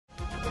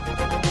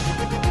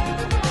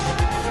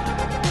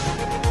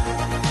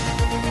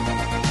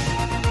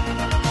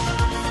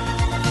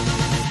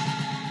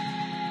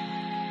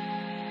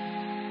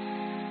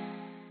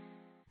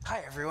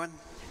everyone.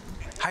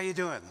 How you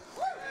doing?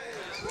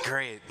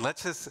 Great.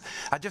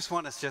 I just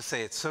want to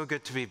say it's so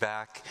good to be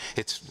back.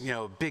 It's,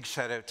 a big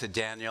shout out to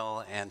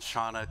Daniel and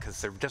Shauna because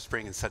they're just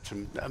bringing such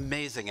an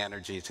amazing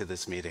energy to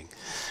this meeting.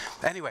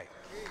 Anyway,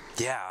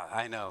 yeah,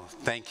 I know.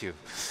 Thank you.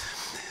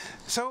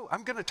 So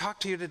I'm going to talk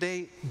to you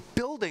today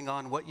building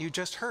on what you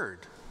just heard.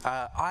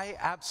 I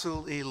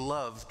absolutely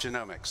love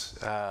genomics.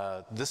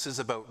 This is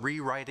about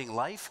rewriting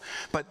life,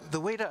 but the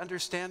way to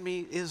understand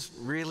me is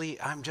really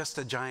I'm just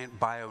a giant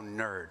bio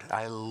nerd.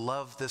 I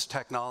love this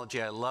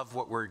technology. I love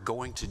what we're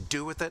going to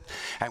do with it,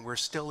 and we're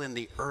still in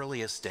the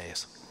earliest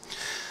days.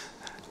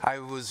 I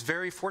was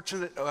very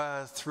fortunate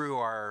through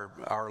our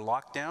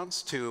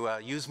lockdowns to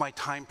use my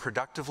time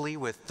productively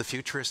with the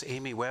futurist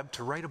Amy Webb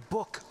to write a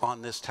book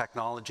on this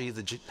technology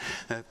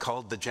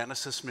called The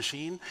Genesis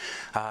Machine.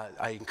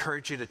 I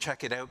encourage you to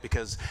check it out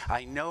because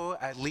I know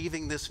at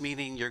leaving this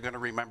meeting you're going to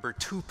remember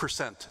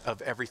 2%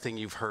 of everything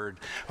you've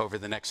heard over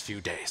the next few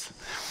days.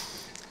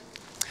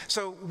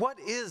 So what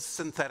is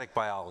synthetic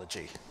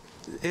biology?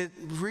 It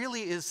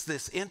really is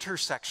this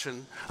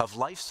intersection of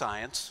life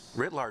science,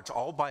 writ large,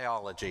 all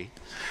biology,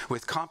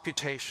 with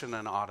computation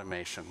and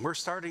automation. We're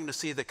starting to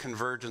see the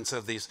convergence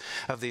of these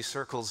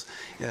circles.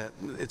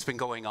 It's been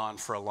going on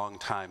for a long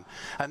time.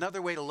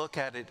 Another way to look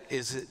at it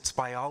is it's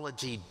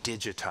biology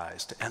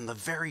digitized, and the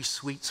very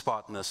sweet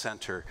spot in the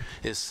center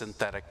is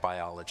synthetic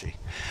biology.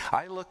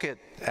 I look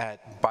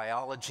at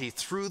biology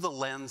through the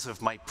lens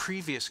of my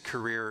previous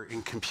career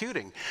in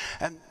computing,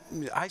 and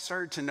I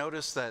started to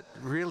notice that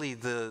really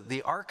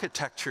the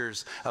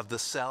architectures of the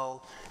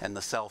cell and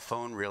the cell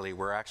phone really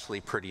were actually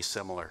pretty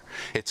similar.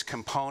 It's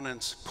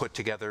components put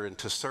together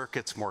into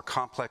circuits, more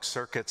complex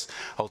circuits.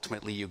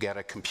 Ultimately, you get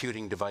a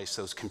computing device.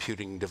 Those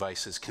computing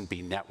devices can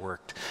be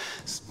networked.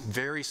 It's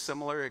very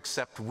similar,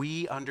 except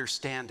we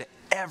understand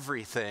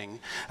everything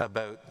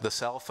about the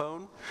cell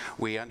phone.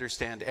 We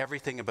understand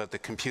everything about the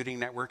computing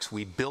networks.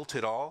 We built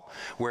it all.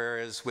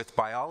 Whereas with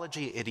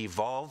biology, it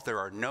evolved. There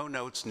are no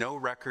notes, no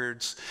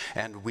records,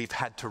 and we've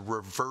had to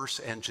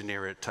reverse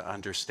engineer it to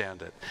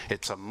understand it.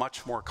 It's a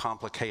much more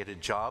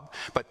complicated job.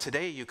 But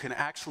today, you can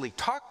actually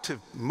talk to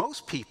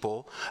most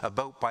people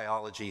about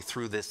biology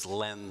through this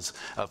lens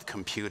of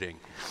computing.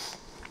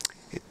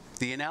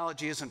 The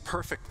analogy isn't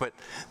perfect, but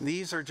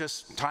these are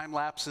just time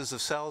lapses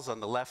of cells. On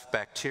the left,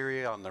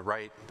 bacteria. On the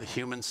right, the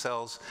human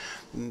cells.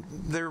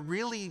 They're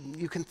really,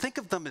 you can think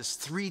of them as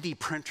 3D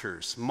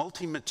printers,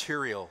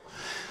 multi-material,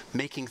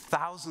 making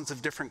thousands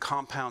of different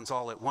compounds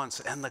all at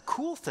once. And the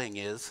cool thing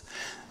is,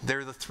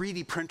 they're the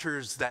 3D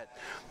printers that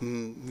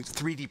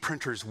 3D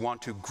printers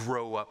want to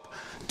grow up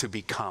to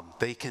become.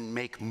 They can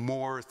make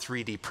more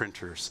 3D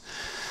printers.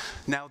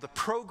 Now, the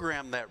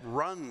program that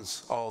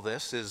runs all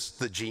this is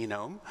the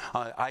genome.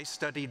 I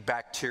studied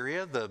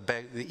bacteria. The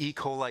E.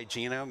 coli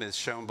genome is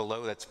shown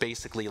below. That's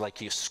basically like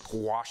you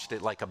squashed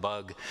it like a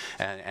bug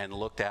and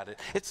looked at it.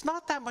 It's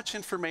not that much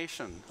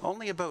information,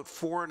 only about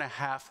 4.5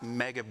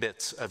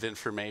 megabits of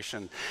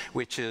information,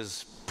 which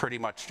is pretty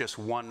much just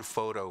one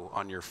photo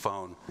on your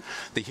phone.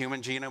 The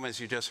human genome, as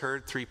you just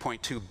heard,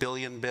 3.2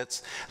 billion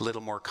bits, a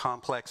little more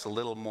complex, a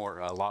lot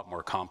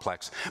more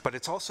complex, but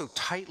it's also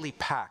tightly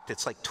packed.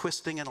 It's like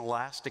twisting an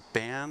elastic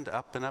band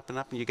up and up and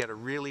up, and you get a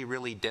really,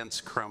 really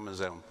dense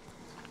chromosome.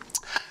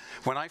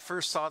 When I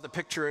first saw the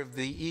picture of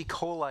the E.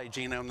 coli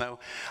genome, though,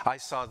 I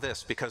saw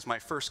this because my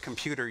first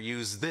computer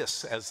used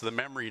this as the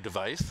memory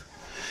device.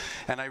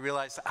 And I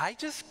realized I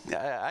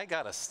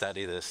got to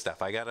study this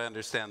stuff. I got to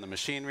understand the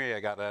machinery. I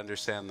got to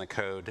understand the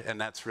code.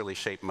 And that's really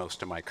shaped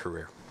most of my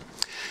career.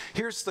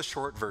 Here's the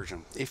short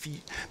version.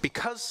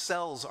 Because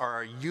cells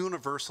are a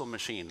universal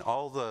machine,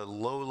 all the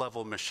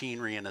low-level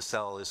machinery in a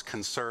cell is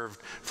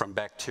conserved from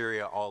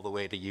bacteria all the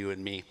way to you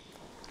and me.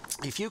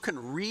 If you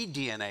can read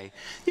DNA,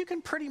 you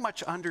can pretty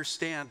much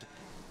understand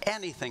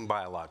anything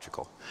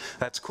biological.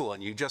 That's cool,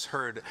 and you just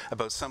heard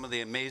about some of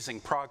the amazing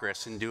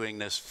progress in doing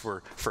this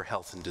for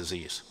health and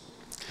disease.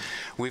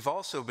 We've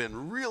also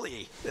been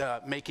really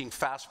making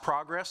fast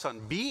progress on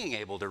being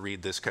able to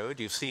read this code.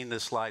 You've seen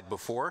this slide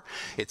before.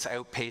 It's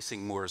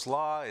outpacing Moore's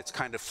Law. It's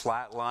kind of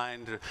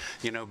flatlined,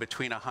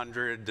 between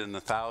 $100 and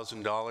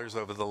 $1,000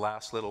 over the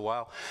last little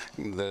while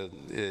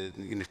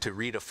to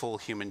read a full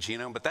human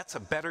genome. But that's a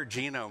better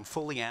genome,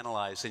 fully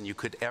analyzed, than you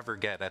could ever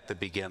get at the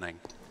beginning.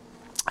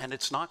 And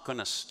it's not going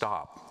to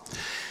stop.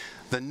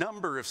 The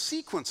number of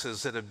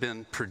sequences that have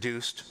been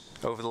produced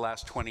over the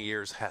last 20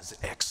 years has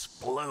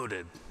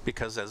exploded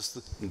because as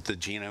the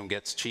genome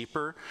gets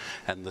cheaper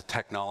and the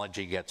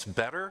technology gets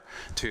better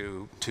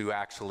to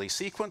actually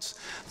sequence,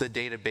 the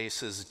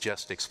databases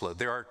just explode.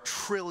 There are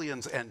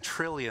trillions and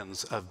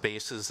trillions of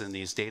bases in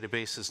these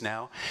databases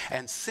now,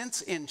 and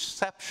since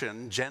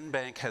inception,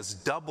 GenBank has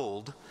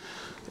doubled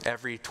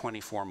every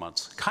 24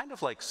 months, kind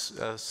of like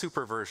a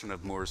super version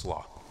of Moore's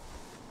Law.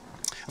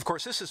 Of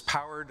course, this has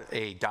powered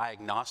a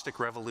diagnostic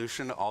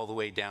revolution all the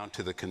way down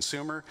to the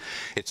consumer.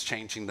 It's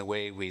changing the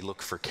way we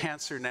look for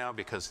cancer now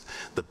because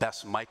the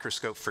best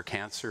microscope for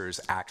cancer is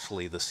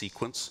actually the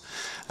sequence,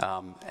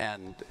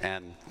 and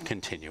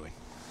continuing.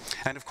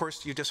 And of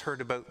course, you just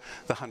heard about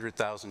the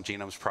 100,000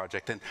 Genomes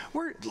Project. And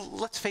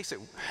let's face it,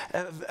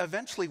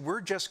 eventually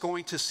we're just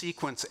going to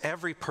sequence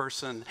every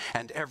person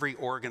and every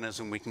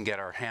organism we can get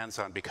our hands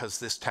on, because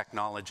this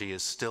technology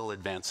is still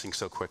advancing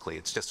so quickly.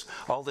 It's just,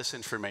 all this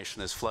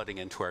information is flooding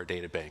into our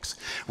data banks.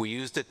 We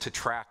used it to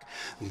track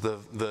the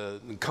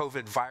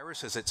COVID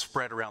virus as it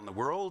spread around the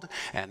world,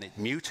 and it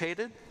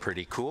mutated,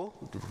 pretty cool,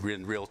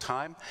 in real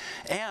time.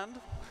 And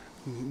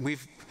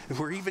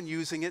we're even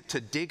using it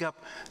to dig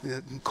up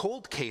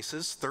cold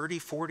cases 30,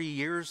 40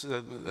 years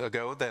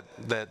ago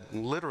that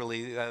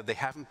literally they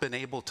haven't been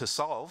able to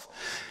solve.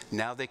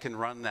 Now they can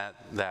run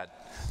that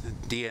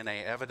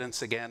DNA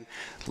evidence again,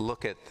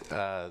 look at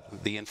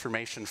the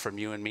information from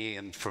you and me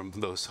and from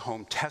those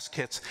home test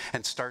kits,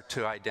 and start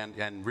to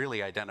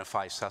really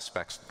identify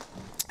suspects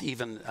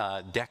even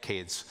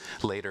decades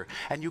later.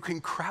 And you can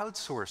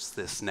crowdsource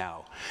this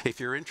now. If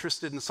you're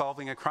interested in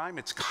solving a crime,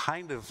 it's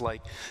kind of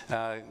like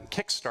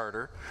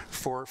Kickstarter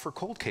for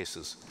cold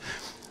cases.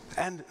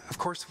 And of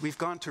course, we've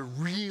gone to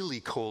really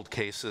cold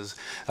cases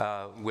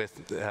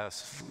with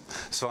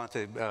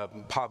Svante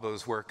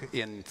Pääbo's work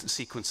in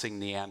sequencing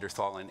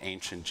Neanderthal and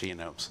ancient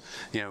genomes.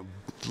 You know,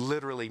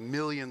 literally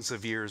millions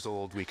of years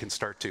old, we can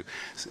start to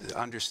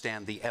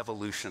understand the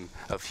evolution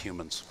of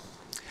humans.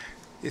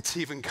 It's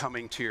even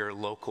coming to your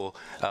local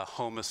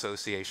home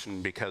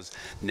association, because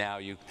now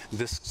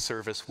this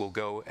service will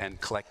go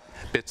and collect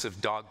bits of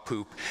dog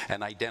poop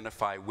and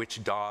identify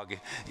which dog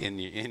in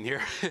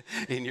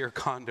your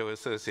condo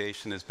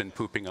association has been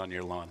pooping on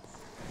your lawn.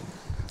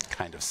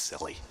 Kind of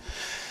silly.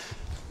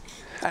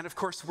 And of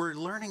course, we're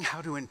learning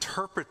how to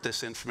interpret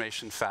this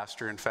information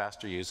faster and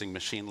faster using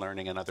machine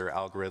learning and other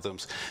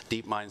algorithms.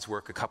 DeepMind's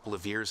work a couple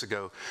of years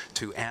ago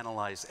to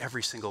analyze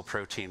every single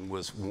protein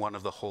was one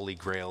of the holy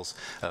grails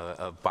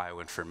of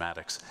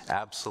bioinformatics.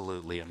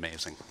 Absolutely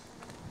amazing.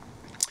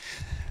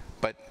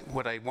 But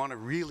what I want to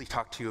really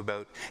talk to you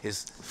about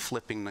is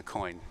flipping the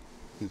coin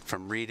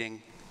from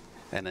reading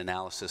and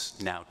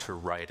analysis now to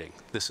writing.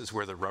 This is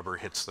where the rubber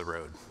hits the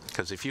road.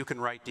 Because if you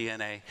can write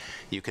DNA,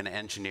 you can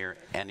engineer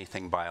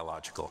anything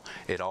biological.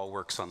 It all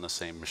works on the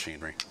same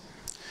machinery.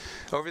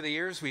 Over the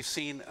years, we've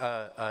seen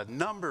a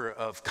number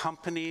of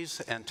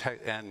companies and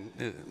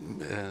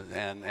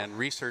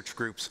research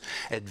groups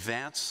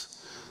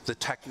advance the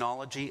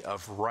technology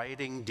of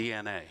writing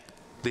DNA.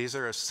 These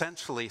are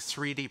essentially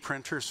 3D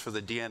printers for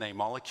the DNA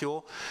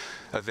molecule,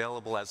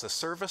 available as a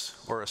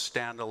service or a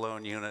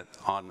standalone unit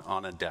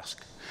on a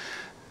desk.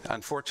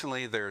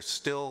 Unfortunately, they're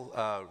still,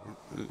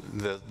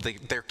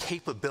 their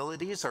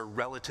capabilities are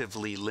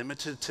relatively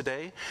limited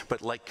today,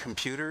 but like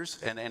computers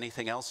and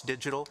anything else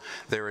digital,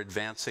 they're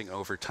advancing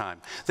over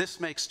time. This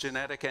makes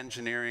genetic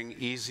engineering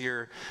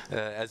easier,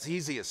 as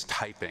easy as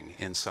typing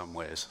in some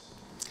ways.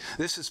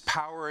 This is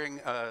powering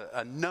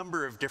a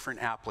number of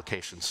different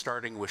applications,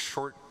 starting with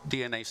short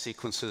DNA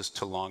sequences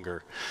to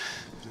longer.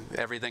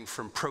 Everything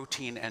from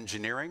protein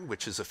engineering,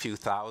 which is a few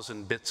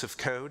thousand bits of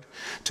code,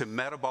 to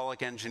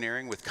metabolic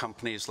engineering with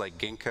companies like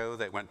Ginkgo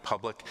that went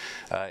public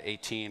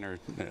 18 or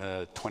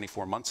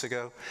 24 months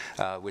ago,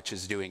 which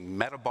is doing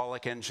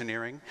metabolic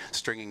engineering,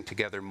 stringing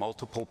together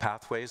multiple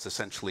pathways,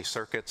 essentially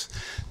circuits,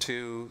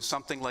 to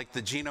something like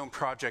the Genome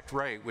Project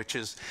Right, which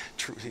is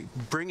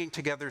bringing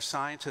together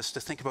scientists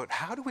to think about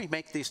how do we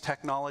make these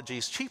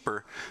technologies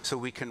cheaper so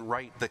we can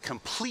write the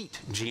complete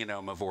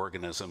genome of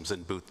organisms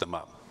and boot them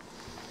up.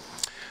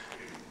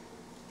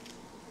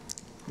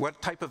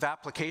 What type of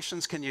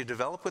applications can you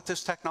develop with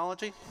this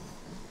technology?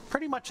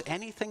 Pretty much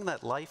anything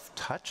that life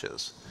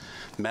touches.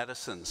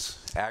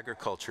 Medicines,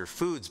 agriculture,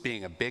 foods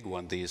being a big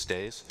one these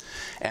days,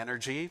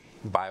 energy,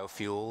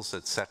 biofuels,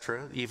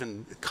 etc.,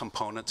 even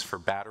components for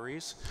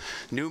batteries,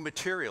 new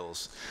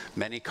materials.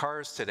 Many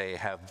cars today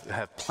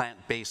have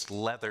plant-based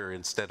leather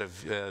instead of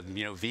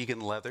vegan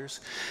leathers,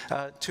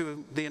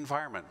 to the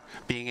environment,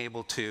 being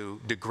able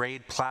to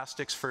degrade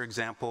plastics, for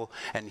example,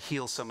 and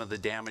heal some of the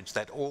damage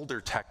that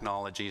older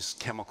technologies,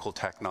 chemical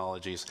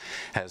technologies,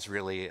 has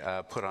really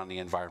put on the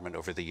environment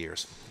over the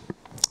years.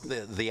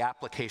 The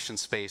application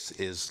space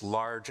is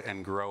large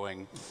and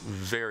growing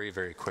very,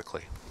 very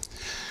quickly.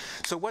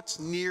 So what's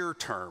near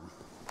term?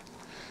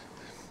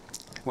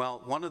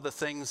 Well, one of the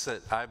things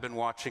that I've been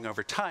watching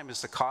over time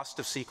is the cost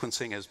of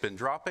sequencing has been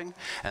dropping,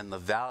 and the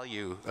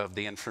value of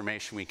the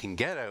information we can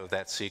get out of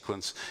that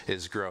sequence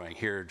is growing.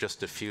 Here are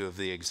just a few of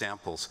the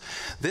examples.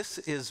 This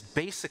is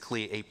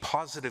basically a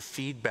positive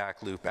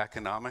feedback loop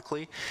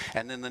economically,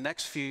 and in the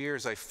next few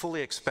years, I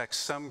fully expect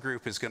some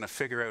group is going to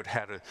figure out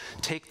how to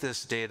take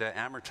this data,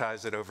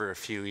 amortize it over a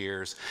few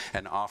years,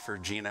 and offer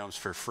genomes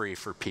for free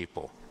for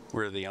people.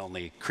 We're the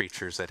only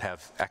creatures that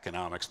have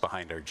economics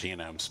behind our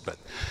genomes, but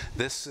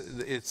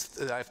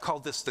I've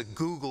called this the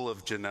Google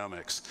of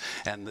genomics,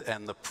 and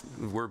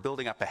we're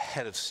building up a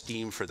head of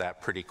steam for that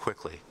pretty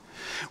quickly.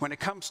 When it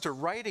comes to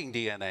writing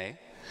DNA,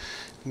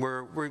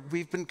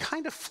 we've been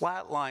kind of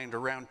flatlined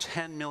around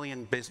 10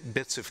 million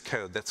bits of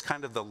code. That's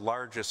kind of the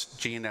largest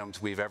genomes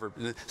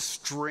the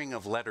string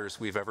of letters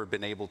we've ever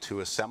been able to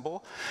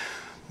assemble.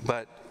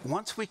 But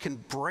once we can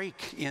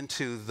break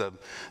into the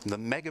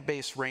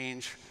megabase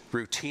range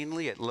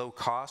routinely at low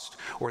cost,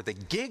 or the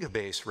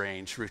gigabase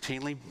range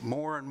routinely,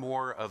 more and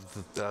more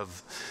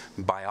of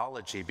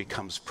biology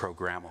becomes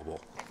programmable.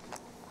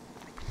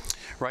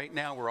 Right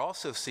now, we're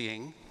also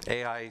seeing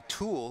AI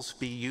tools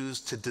be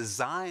used to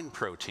design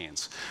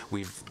proteins.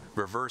 We've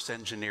reverse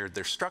engineered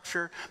their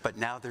structure, but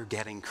now they're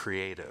getting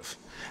creative.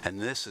 And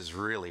this is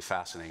really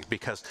fascinating,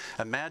 because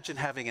imagine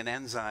having an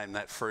enzyme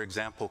that, for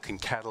example, can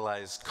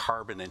catalyze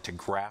carbon into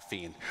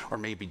graphene or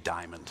maybe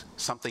diamond,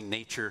 something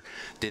nature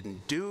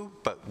didn't do,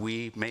 but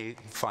we may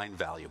find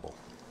valuable.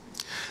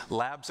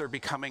 Labs are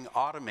becoming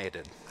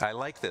automated. I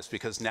like this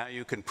because now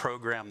you can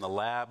program the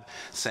lab,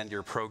 send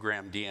your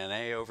programmed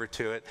DNA over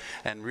to it,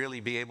 and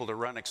really be able to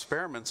run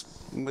experiments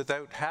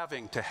without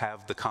having to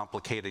have the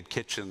complicated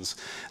kitchens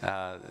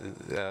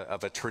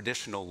of a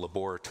traditional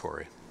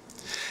laboratory.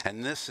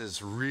 And this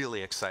is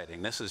really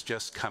exciting. This has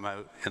just come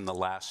out in the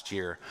last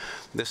year.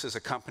 This is a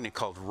company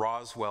called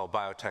Roswell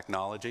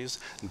Biotechnologies,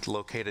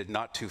 located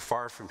not too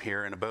far from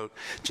here. In about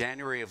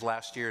January of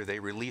last year, they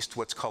released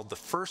what's called the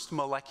first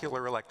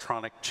molecular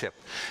electronic chip.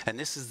 And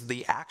this is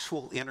the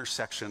actual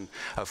intersection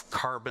of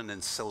carbon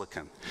and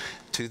silicon.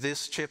 To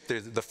this chip,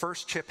 the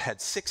first chip had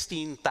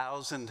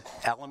 16,000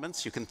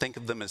 elements. You can think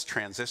of them as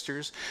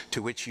transistors,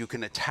 to which you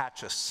can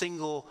attach a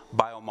single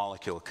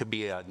biomolecule. It could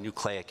be a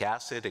nucleic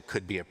acid, it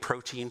could be a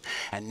protein,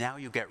 and now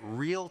you get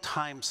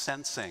real-time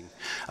sensing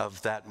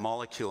of that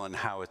molecule and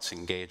how it's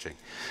engaging.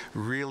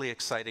 Really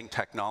exciting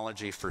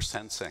technology for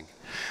sensing.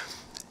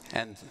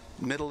 And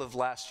middle of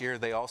last year,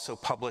 they also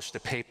published a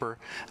paper,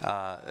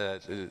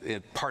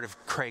 part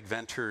of Craig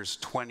Venter's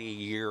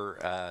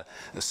 20-year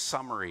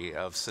summary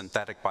of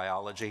synthetic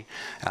biology,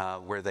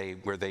 where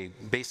they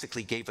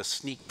basically gave a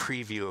sneak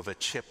preview of a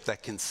chip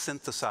that can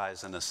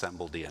synthesize and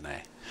assemble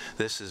DNA.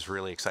 This is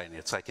really exciting.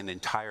 It's like an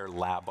entire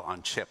lab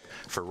on chip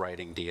for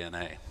writing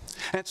DNA.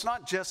 And it's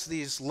not just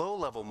these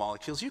low-level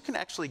molecules. You can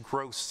actually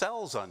grow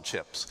cells on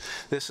chips.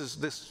 This is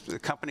a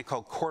company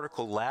called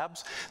Cortical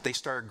Labs. They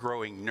started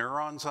growing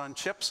neurons on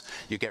chips.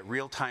 You get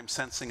real-time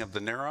sensing of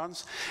the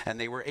neurons, and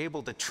they were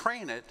able to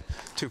train it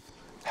to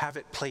have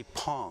it play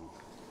Pong.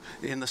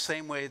 In the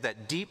same way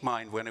that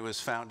DeepMind, when it was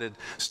founded,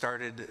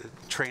 started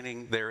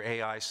training their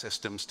AI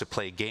systems to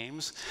play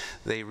games,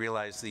 they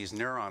realized these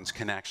neurons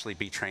can actually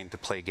be trained to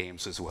play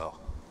games as well.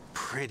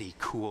 Pretty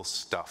cool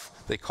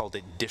stuff. They called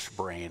it dish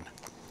brain.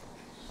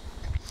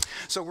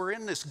 So we're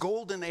in this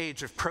golden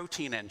age of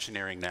protein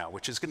engineering now,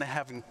 which is going to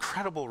have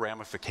incredible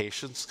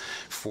ramifications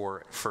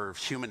for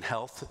human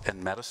health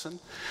and medicine.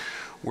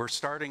 We're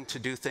starting to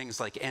do things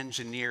like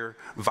engineer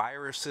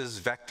viruses,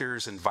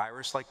 vectors, and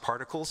virus-like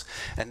particles,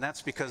 and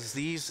that's because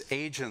these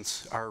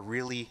agents are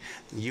really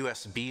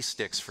USB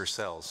sticks for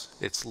cells.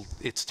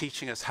 It's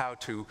teaching us how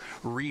to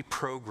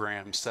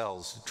reprogram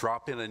cells,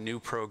 drop in a new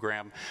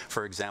program,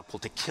 for example,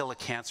 to kill a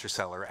cancer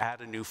cell or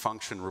add a new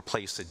function,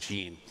 replace a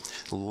gene.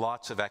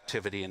 Lots of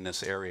activity in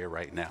this area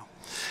right now.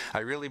 I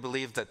really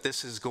believe that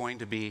this is going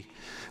to be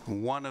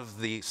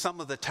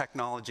some of the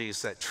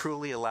technologies that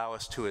truly allow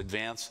us to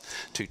advance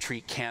to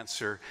treat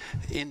cancer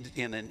in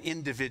an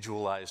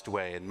individualized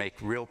way and make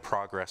real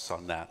progress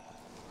on that.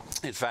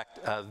 In fact,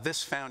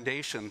 this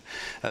foundation,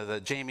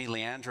 the Jamie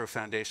Leandro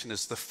Foundation,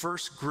 is the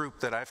first group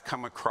that I've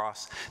come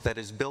across that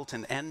has built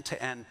an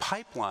end-to-end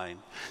pipeline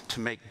to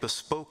make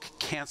bespoke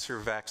cancer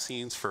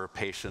vaccines for a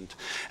patient.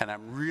 And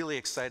I'm really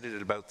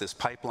excited about this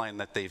pipeline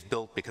that they've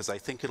built because I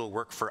think it'll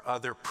work for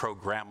other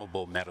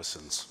programmable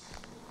medicines.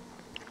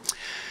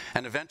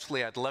 And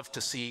eventually, I'd love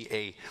to see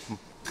a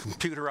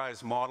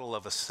computerized model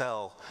of a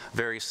cell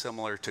very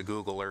similar to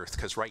Google Earth,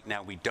 because right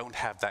now we don't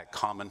have that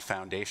common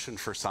foundation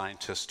for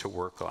scientists to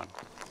work on.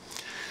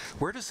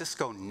 Where does this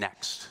go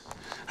next?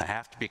 I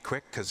have to be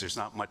quick because there's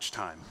not much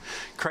time.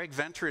 Craig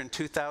Venter in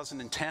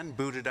 2010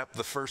 booted up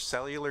the first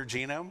cellular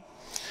genome.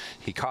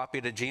 He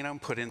copied a genome,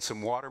 put in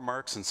some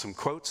watermarks and some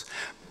quotes.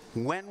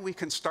 When we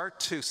can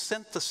start to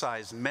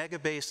synthesize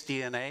megabase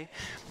DNA,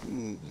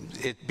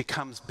 it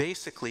becomes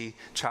basically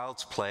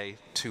child's play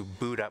to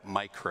boot up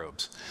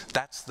microbes.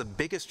 That's the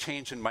biggest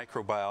change in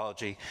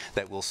microbiology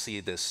that we'll see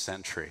this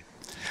century.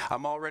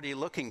 I'm already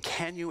looking,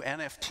 can you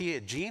NFT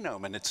a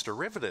genome and its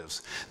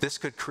derivatives? This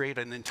could create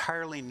an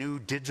entirely new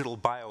digital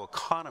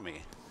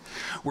bioeconomy.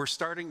 We're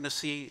starting to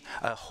see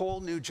a whole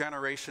new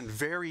generation,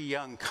 very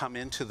young, come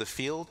into the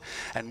field.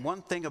 And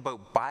one thing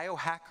about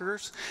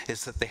biohackers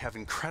is that they have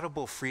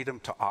incredible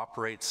freedom to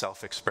operate,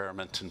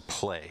 self-experiment, and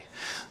play.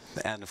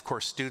 And of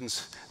course,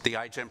 students, the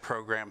iGEM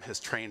program has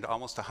trained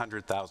almost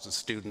 100,000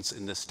 students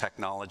in this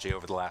technology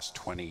over the last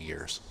 20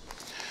 years.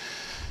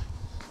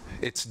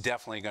 It's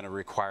definitely going to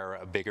require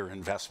a bigger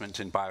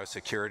investment in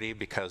biosecurity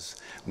because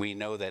we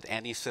know that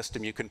any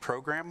system you can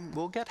program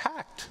will get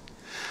hacked.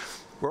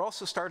 We're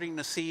also starting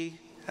to see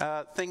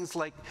things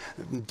like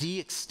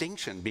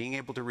de-extinction, being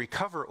able to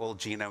recover old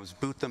genomes,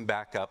 boot them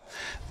back up.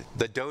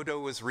 The dodo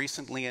was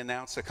recently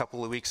announced a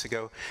couple of weeks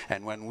ago,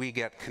 and when we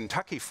get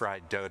Kentucky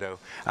Fried Dodo,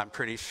 I'm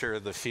pretty sure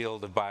the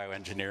field of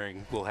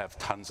bioengineering will have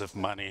tons of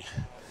money.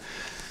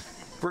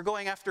 We're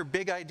going after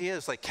big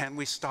ideas like, can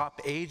we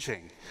stop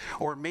aging?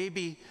 Or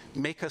maybe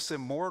make us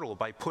immortal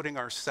by putting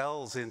our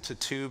cells into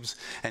tubes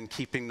and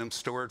keeping them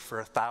stored for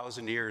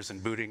 1,000 years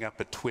and booting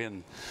up a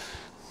twin.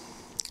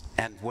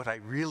 And what I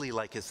really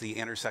like is the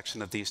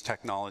intersection of these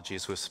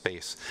technologies with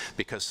space,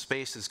 because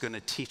space is going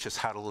to teach us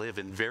how to live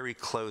in very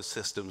closed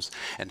systems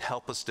and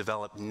help us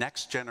develop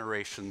next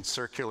generation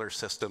circular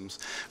systems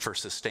for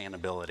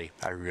sustainability.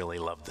 I really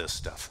love this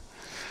stuff.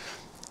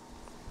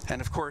 And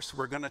of course,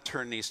 we're going to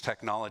turn these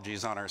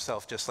technologies on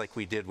ourselves just like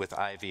we did with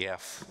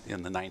IVF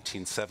in the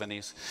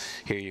 1970s.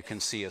 Here you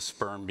can see a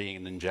sperm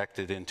being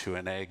injected into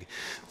an egg.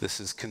 This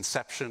is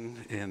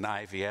conception in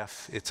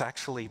IVF.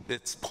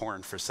 It's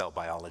porn for cell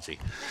biology.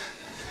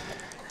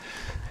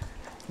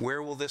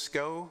 Where will this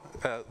go?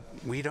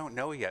 We don't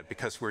know yet,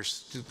 because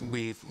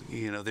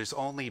there's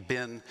only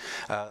been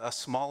a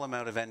small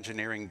amount of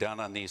engineering done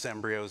on these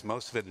embryos,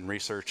 most of it in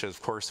research.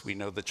 Of course, we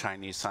know the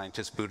Chinese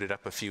scientists booted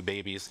up a few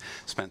babies,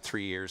 spent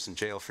 3 years in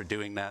jail for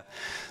doing that.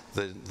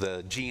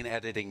 The gene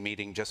editing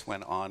meeting just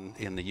went on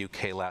in the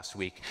UK last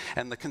week,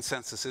 and the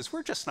consensus is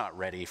we're just not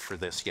ready for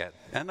this yet,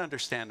 and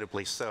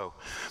understandably so.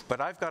 But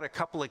I've got a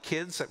couple of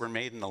kids that were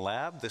made in the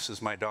lab. This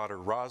is my daughter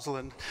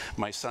Rosalind,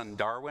 my son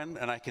Darwin,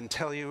 and I can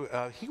tell you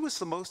he was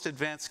the most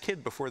advanced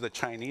kid before the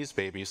Chinese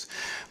babies.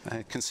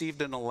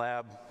 Conceived in a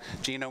lab,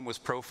 genome was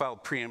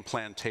profiled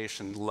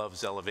pre-implantation,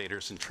 loves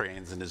elevators and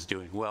trains and is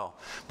doing well.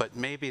 But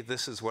maybe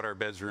this is what our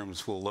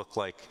bedrooms will look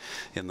like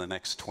in the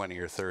next 20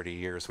 or 30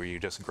 years, where you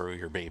just grow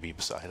your baby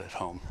beside at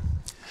home.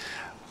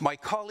 My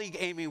colleague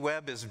Amy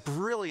Webb is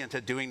brilliant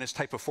at doing this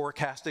type of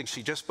forecasting.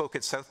 She just spoke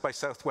at South by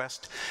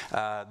Southwest.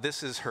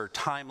 This is her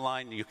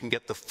timeline. You can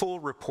get the full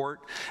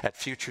report at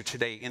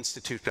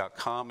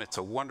futuretodayinstitute.com. It's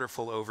a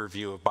wonderful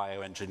overview of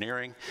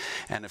bioengineering.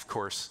 And of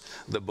course,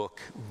 the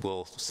book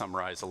will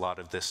summarize a lot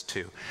of this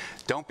too.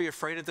 Don't be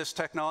afraid of this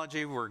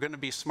technology. We're going to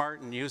be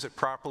smart and use it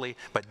properly,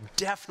 but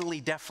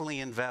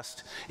definitely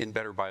invest in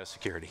better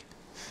biosecurity.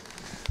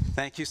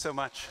 Thank you so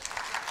much.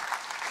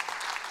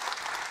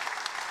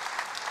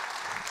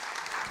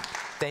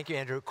 Thank you,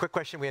 Andrew. Quick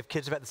question. We have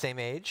kids about the same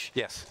age.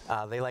 Yes.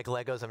 They like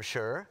Legos, I'm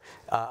sure.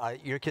 Are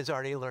your kids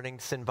already learning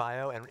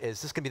SynBio? And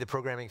is this going to be the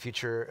programming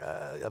future,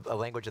 a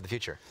language of the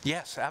future?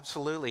 Yes,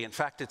 absolutely. In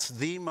fact,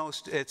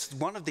 it's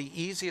one of the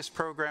easiest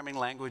programming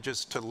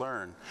languages to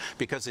learn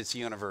because it's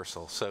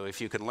universal. So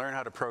if you can learn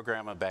how to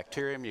program a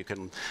bacterium, you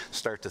can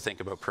start to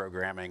think about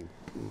programming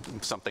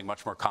something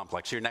much more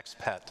complex, your next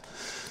pet.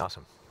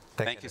 Awesome.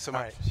 Thank you so much.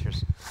 All right,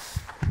 cheers.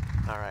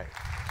 All right.